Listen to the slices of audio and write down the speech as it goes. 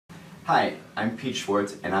Hi, I'm Pete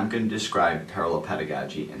Schwartz, and I'm going to describe parallel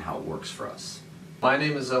pedagogy and how it works for us. My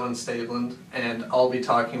name is Owen Staveland, and I'll be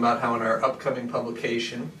talking about how in our upcoming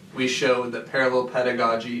publication we showed that parallel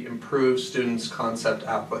pedagogy improves students' concept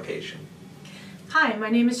application. Hi, my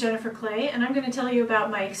name is Jennifer Clay, and I'm going to tell you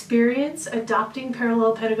about my experience adopting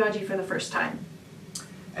parallel pedagogy for the first time.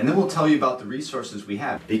 And then we'll tell you about the resources we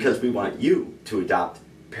have, because we want you to adopt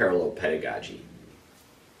parallel pedagogy.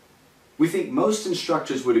 We think most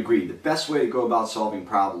instructors would agree the best way to go about solving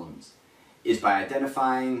problems is by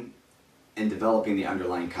identifying and developing the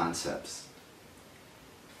underlying concepts.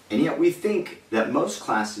 And yet we think that most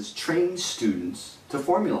classes train students to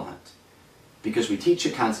formula hunt, because we teach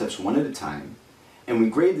the concepts one at a time, and we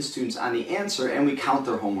grade the students on the answer, and we count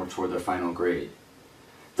their homework toward their final grade.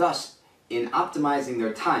 Thus, in optimizing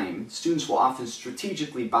their time, students will often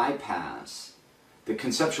strategically bypass the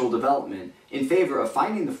conceptual development in favor of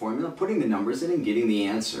finding the formula, putting the numbers in, and getting the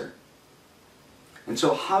answer. And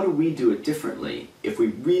so how do we do it differently? If we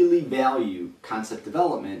really value concept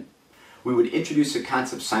development, we would introduce a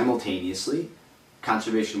concept simultaneously: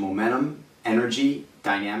 conservation of momentum, energy,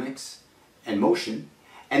 dynamics, and motion,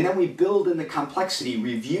 and then we build in the complexity,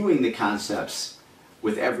 reviewing the concepts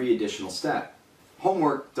with every additional step.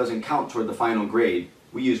 Homework doesn't count toward the final grade.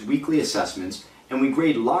 We use weekly assessments, and we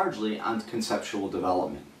grade largely on conceptual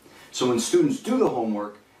development. So when students do the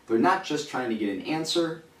homework, they're not just trying to get an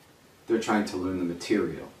answer, they're trying to learn the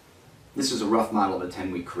material. This is a rough model of a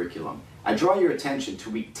 10-week curriculum. I draw your attention to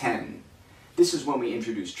week 10. This is when we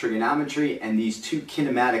introduce trigonometry and these two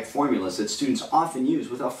kinematic formulas that students often use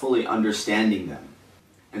without fully understanding them.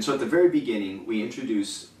 And so at the very beginning, we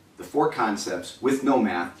introduce the four concepts with no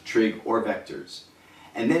math, trig, or vectors.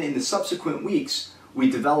 And then in the subsequent weeks, we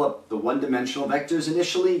develop the one-dimensional vectors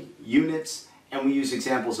initially, units, and we use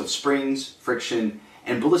examples of springs, friction,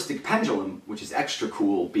 and ballistic pendulum, which is extra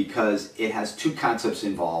cool because it has two concepts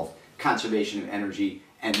involved: conservation of energy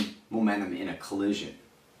and momentum in a collision.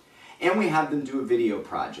 And we have them do a video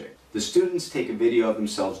project. The students take a video of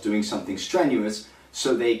themselves doing something strenuous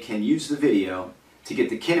so they can use the video to get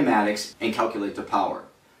the kinematics and calculate the power.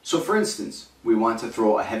 So for instance, we want to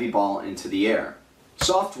throw a heavy ball into the air.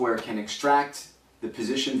 Software can extract the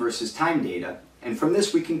position versus time data, and from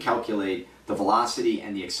this we can calculate the velocity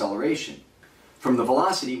and the acceleration. From the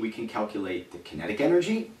velocity we can calculate the kinetic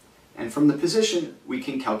energy, and from the position we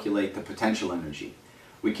can calculate the potential energy.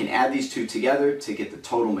 We can add these two together to get the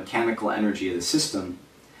total mechanical energy of the system,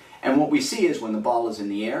 and what we see is when the ball is in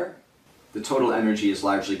the air, the total energy is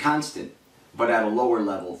largely constant, but at a lower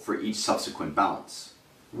level for each subsequent bounce.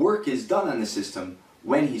 Work is done on the system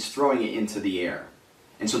when he's throwing it into the air.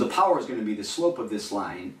 And so the power is going to be the slope of this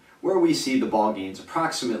line, where we see the ball gains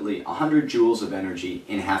approximately 100 joules of energy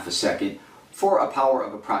in half a second for a power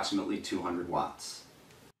of approximately 200 watts.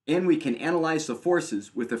 And we can analyze the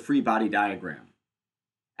forces with a free body diagram.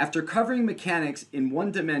 After covering mechanics in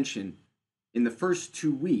one dimension in the first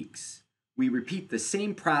 2 weeks, we repeat the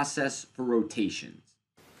same process for rotations.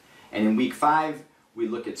 And in week 5, we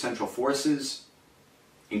look at central forces,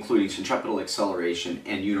 including centripetal acceleration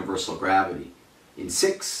and universal gravity. In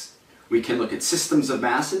 6, we can look at systems of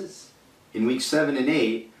masses. In week 7 and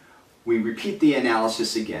 8, we repeat the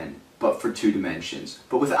analysis again, but for 2 dimensions,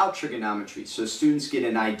 but without trigonometry, so students get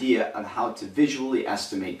an idea of how to visually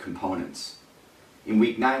estimate components. In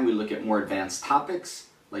week 9, we look at more advanced topics,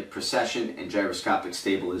 like precession and gyroscopic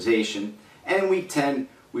stabilization, and in week 10,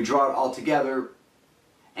 we draw it all together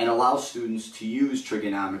and allow students to use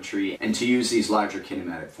trigonometry and to use these larger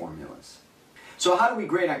kinematic formulas. So how do we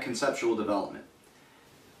grade on conceptual development?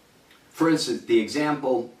 For instance, the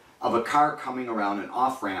example of a car coming around an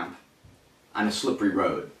off-ramp on a slippery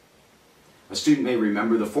road. A student may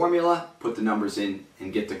remember the formula, put the numbers in,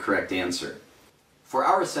 and get the correct answer. For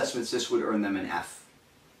our assessments, this would earn them an F.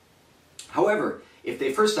 However, if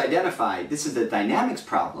they first identify this is a dynamics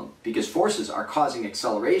problem because forces are causing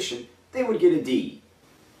acceleration, they would get a D.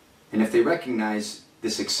 And if they recognize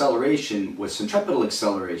this acceleration was centripetal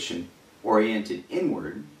acceleration oriented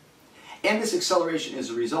inward, and this acceleration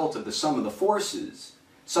is a result of the sum of the forces,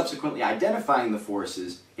 subsequently identifying the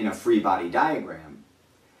forces in a free body diagram,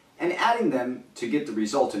 and adding them to get the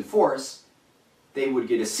resultant force, they would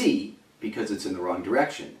get a C because it's in the wrong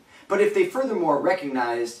direction. But if they furthermore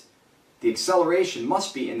recognized the acceleration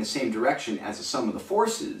must be in the same direction as the sum of the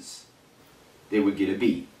forces, they would get a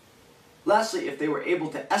B. Lastly, if they were able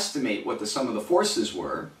to estimate what the sum of the forces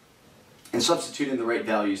were and substitute in the right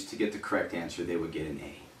values to get the correct answer, they would get an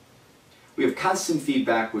A. We have constant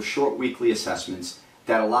feedback with short weekly assessments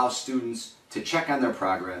that allow students to check on their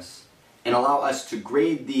progress and allow us to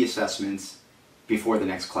grade the assessments before the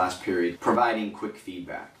next class period, providing quick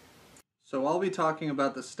feedback. So I'll be talking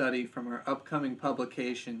about the study from our upcoming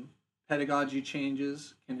publication, Pedagogy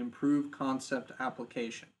Changes Can Improve Concept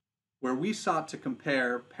Application, where we sought to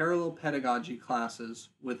compare parallel pedagogy classes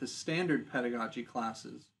with the standard pedagogy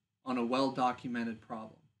classes on a well-documented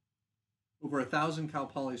problem. Over 1,000 Cal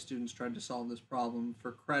Poly students tried to solve this problem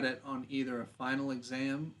for credit on either a final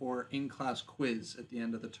exam or in-class quiz at the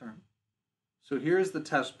end of the term. So here's the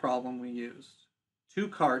test problem we used. 2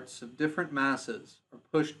 carts of different masses are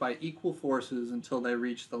pushed by equal forces until they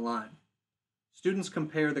reach the line. Students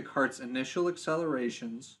compare the cart's initial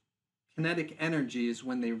accelerations, kinetic energies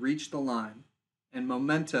when they reach the line, and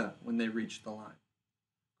momenta when they reach the line.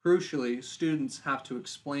 Crucially, students have to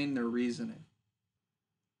explain their reasoning.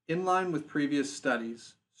 In line with previous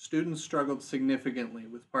studies, students struggled significantly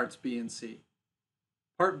with parts B and C.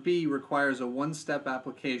 Part B requires a one-step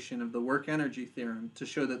application of the work-energy theorem to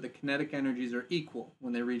show that the kinetic energies are equal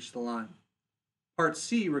when they reach the line. Part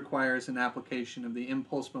C requires an application of the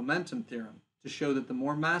impulse-momentum theorem to show that the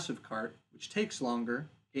more massive cart, which takes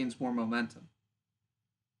longer, gains more momentum.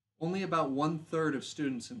 Only about 1/3 of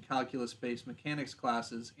students in calculus-based mechanics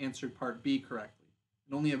classes answered Part B correctly,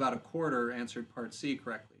 and only about 1/4 answered Part C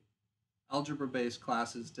correctly. Algebra-based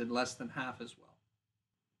classes did less than half as well.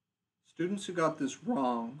 Students who got this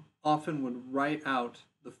wrong often would write out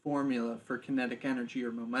the formula for kinetic energy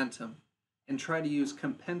or momentum and try to use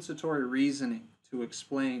compensatory reasoning to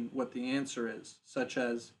explain what the answer is, such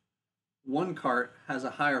as one cart has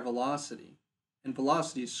a higher velocity, and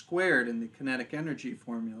velocity is squared in the kinetic energy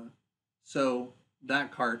formula, so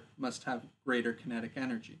that cart must have greater kinetic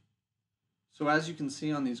energy. So as you can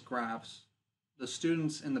see on these graphs, the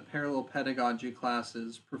students in the parallel pedagogy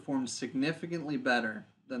classes performed significantly better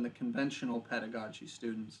than the conventional pedagogy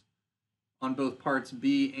students on both parts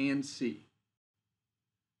B and C.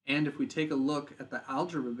 And if we take a look at the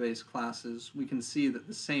algebra-based classes, we can see that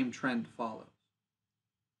the same trend follows.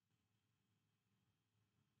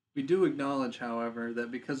 We do acknowledge, however,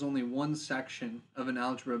 that because only one section of an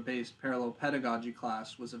algebra-based parallel pedagogy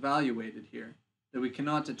class was evaluated here, that we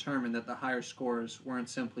cannot determine that the higher scores weren't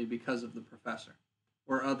simply because of the professor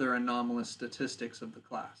or other anomalous statistics of the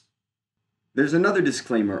class. There's another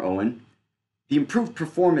disclaimer, Owen. The improved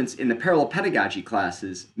performance in the parallel pedagogy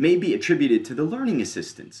classes may be attributed to the learning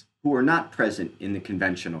assistants who are not present in the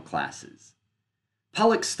conventional classes.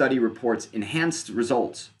 Pollock's study reports enhanced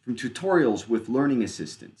results from tutorials with learning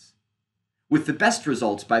assistants, with the best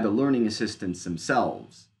results by the learning assistants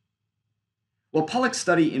themselves. While Pollock's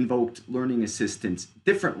study invoked learning assistants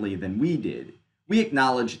differently than we did, we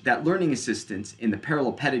acknowledge that learning assistants in the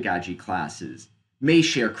parallel pedagogy classes may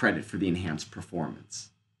share credit for the enhanced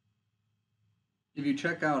performance. If you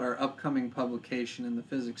check out our upcoming publication in the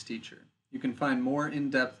Physics Teacher, you can find more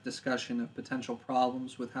in-depth discussion of potential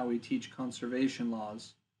problems with how we teach conservation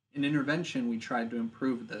laws, an intervention we tried to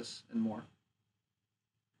improve this, and more.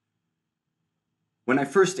 When I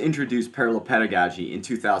first introduced parallel pedagogy in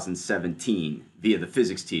 2017 via the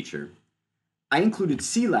Physics Teacher, I included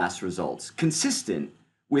CLAS results consistent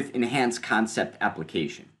with enhanced concept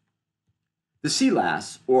application. The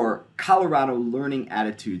CLAS, or Colorado Learning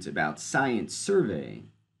Attitudes About Science Survey,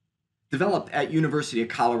 developed at University of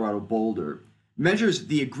Colorado Boulder, measures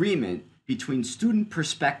the agreement between student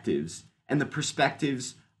perspectives and the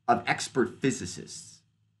perspectives of expert physicists.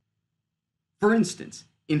 For instance,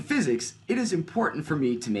 in physics, it is important for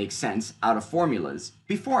me to make sense out of formulas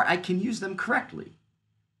before I can use them correctly.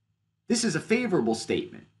 This is a favorable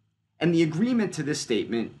statement, and the agreement to this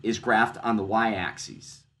statement is graphed on the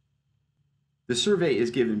y-axis. The survey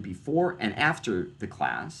is given before and after the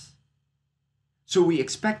class, so we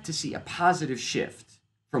expect to see a positive shift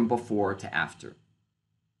from before to after.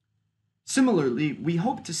 Similarly, we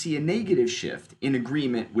hope to see a negative shift in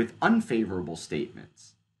agreement with unfavorable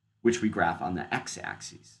statements, which we graph on the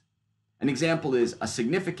x-axis. An example is a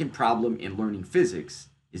significant problem in learning physics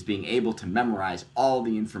is being able to memorize all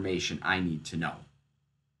the information I need to know.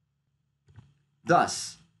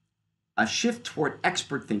 Thus, a shift toward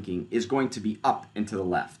expert thinking is going to be up and to the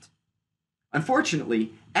left.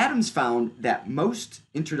 Unfortunately, Adams found that most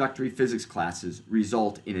introductory physics classes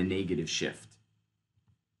result in a negative shift.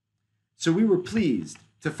 So we were pleased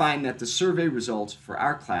to find that the survey results for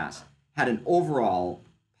our class had an overall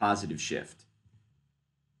positive shift.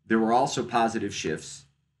 There were also positive shifts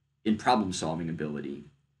in problem-solving ability,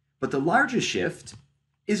 but the largest shift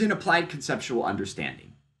is in applied conceptual understanding.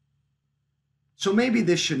 So maybe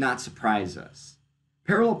this should not surprise us.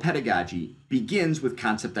 Parallel pedagogy begins with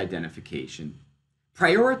concept identification,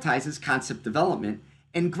 prioritizes concept development,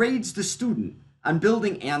 and grades the student on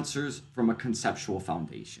building answers from a conceptual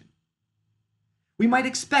foundation. We might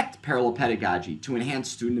expect parallel pedagogy to enhance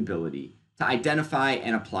student ability to identify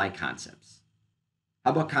and apply concepts? How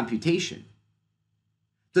about computation?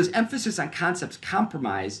 Does emphasis on concepts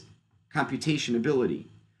compromise computation ability?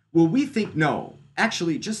 Well, we think no,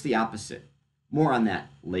 actually just the opposite. More on that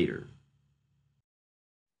later.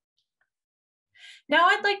 Now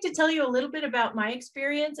I'd like to tell you a little bit about my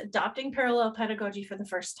experience adopting parallel pedagogy for the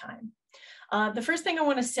first time. The first thing I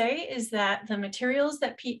want to say is that the materials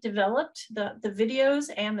that Pete developed, the videos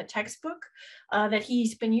and the textbook that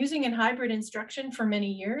he's been using in hybrid instruction for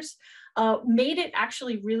many years, made it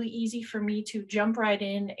actually really easy for me to jump right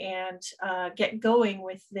in and get going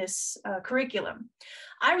with this curriculum.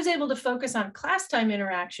 I was able to focus on class time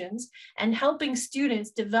interactions and helping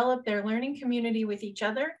students develop their learning community with each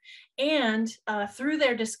other, and through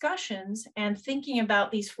their discussions and thinking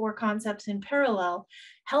about these 4 concepts in parallel,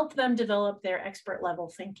 help them develop their expert level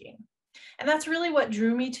thinking. And that's really what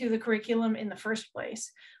drew me to the curriculum in the first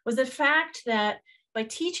place, was the fact that by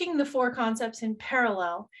teaching the 4 concepts in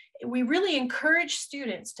parallel, we really encourage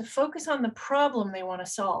students to focus on the problem they want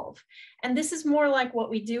to solve. And this is more like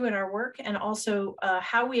what we do in our work, and also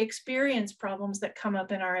how we experience problems that come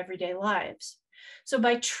up in our everyday lives. So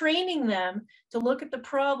by training them to look at the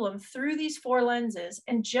problem through these 4 lenses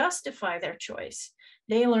and justify their choice,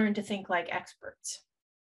 they learn to think like experts.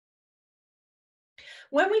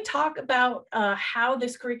 When we talk about how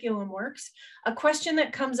this curriculum works, a question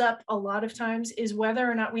that comes up a lot of times is whether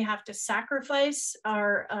or not we have to sacrifice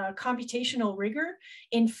our computational rigor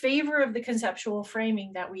in favor of the conceptual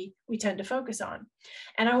framing that we tend to focus on.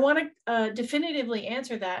 And I want to definitively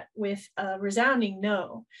answer that with a resounding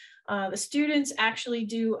no. The students actually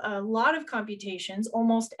do a lot of computations.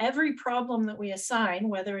 Almost every problem that we assign,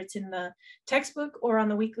 whether it's in the textbook or on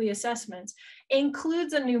the weekly assessments,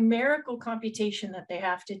 includes a numerical computation that they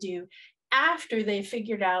have to do after they've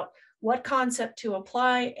figured out what concept to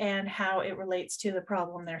apply and how it relates to the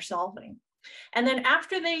problem they're solving. And then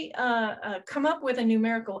after they come up with a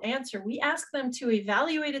numerical answer, we ask them to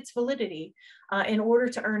evaluate its validity in order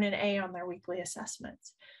to earn an A on their weekly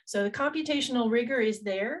assessments. So the computational rigor is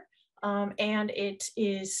there. And it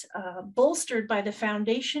is bolstered by the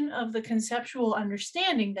foundation of the conceptual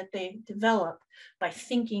understanding that they develop by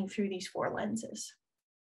thinking through these 4 lenses.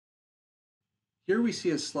 Here we see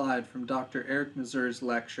a slide from Dr. Eric Mazur's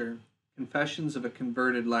lecture, Confessions of a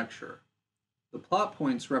Converted Lecturer. The plot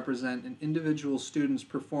points represent an individual student's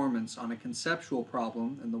performance on a conceptual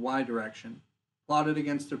problem in the Y direction, plotted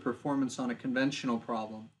against their performance on a conventional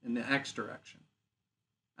problem in the X direction.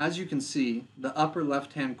 As you can see, the upper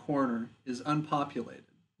left-hand corner is unpopulated,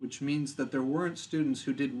 which means that there weren't students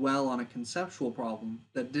who did well on a conceptual problem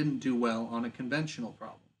that didn't do well on a conventional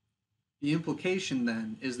problem. The implication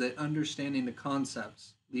then is that understanding the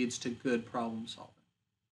concepts leads to good problem solving.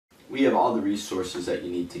 We have all the resources that you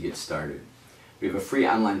need to get started. We have a free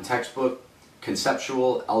online textbook,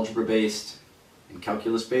 conceptual, algebra-based, and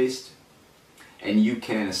calculus-based, and you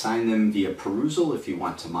can assign them via perusal if you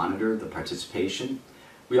want to monitor the participation.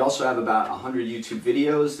 We also have about 100 YouTube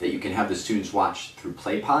videos that you can have the students watch through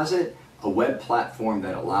PlayPosit, a web platform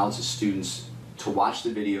that allows the students to watch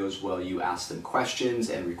the videos while you ask them questions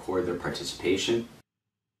and record their participation.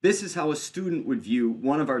 This is how a student would view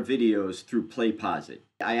one of our videos through PlayPosit.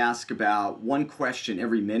 I ask about 1 question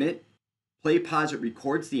every minute. PlayPosit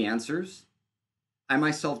records the answers. I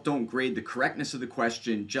myself don't grade the correctness of the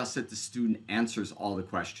question, just that the student answers all the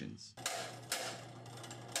questions.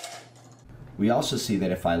 We also see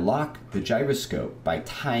that if I lock the gyroscope by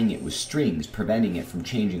tying it with strings, preventing it from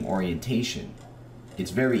changing orientation,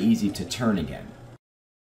 it's very easy to turn again.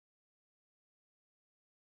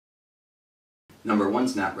 Number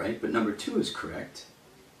 1's not right, but number 2 is correct.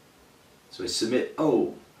 So I submit,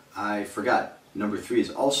 oh, I forgot. Number 3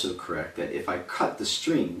 is also correct, that if I cut the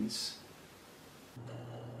strings,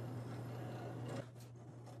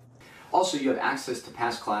 also you have access to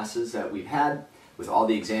past classes that we've had with all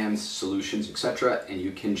the exams, solutions, etc., and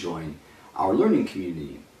you can join our learning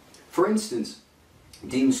community. For instance,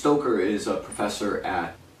 Dean Stoker is a professor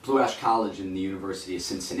at Blue Ash College in the University of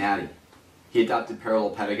Cincinnati. He adopted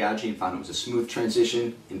parallel pedagogy and found it was a smooth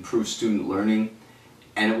transition, improved student learning,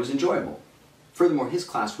 and it was enjoyable. Furthermore, his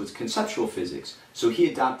class was conceptual physics, so he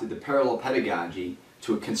adopted the parallel pedagogy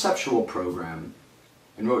to a conceptual program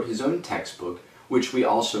and wrote his own textbook, which we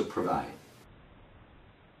also provide.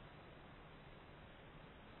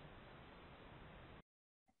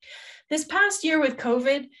 This past year with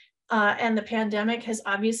COVID and the pandemic has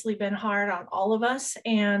obviously been hard on all of us,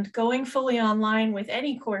 and going fully online with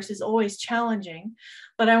any course is always challenging.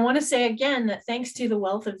 But I want to say again that thanks to the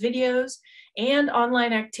wealth of videos and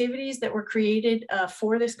online activities that were created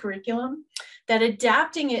for this curriculum, that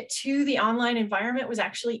adapting it to the online environment was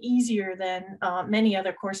actually easier than many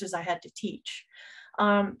other courses I had to teach.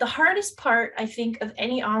 The hardest part, I think, of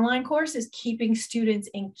any online course is keeping students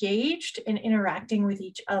engaged and interacting with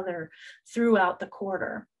each other throughout the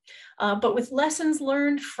quarter. But with lessons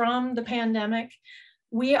learned from the pandemic,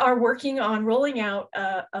 we are working on rolling out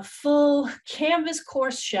a full Canvas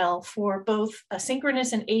course shell for both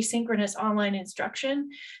asynchronous and asynchronous online instruction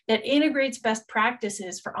that integrates best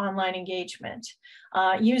practices for online engagement.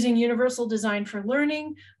 Using Universal Design for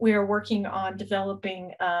Learning, we are working on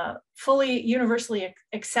developing fully universally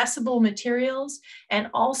accessible materials and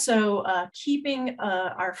also keeping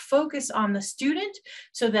our focus on the student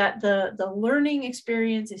so that the learning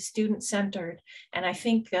experience is student-centered. And I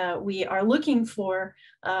think we are looking for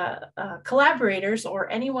collaborators or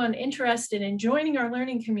anyone interested in joining our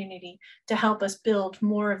learning community to help us build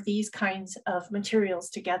more of these kinds of materials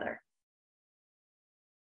together.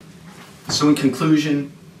 So in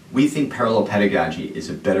conclusion, we think parallel pedagogy is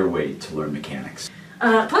a better way to learn mechanics.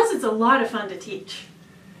 Plus, it's a lot of fun to teach.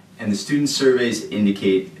 And the student surveys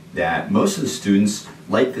indicate that most of the students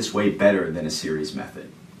like this way better than a series method.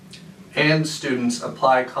 And students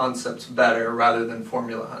apply concepts better rather than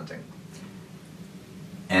formula hunting.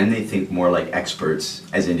 And they think more like experts,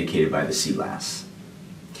 as indicated by the CLAS.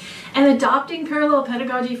 And adopting parallel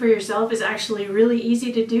pedagogy for yourself is actually really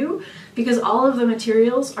easy to do because all of the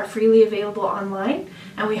materials are freely available online,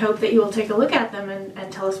 and we hope that you will take a look at them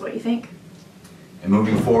and tell us what you think. And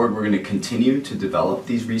moving forward, we're going to continue to develop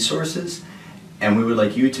these resources, and we would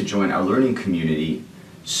like you to join our learning community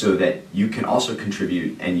so that you can also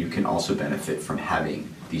contribute and you can also benefit from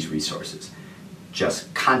having these resources.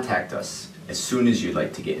 Just contact us as soon as you'd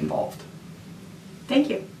like to get involved. Thank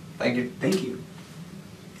you. Thank you. Thank you.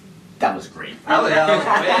 That was great. That was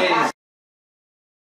amazing.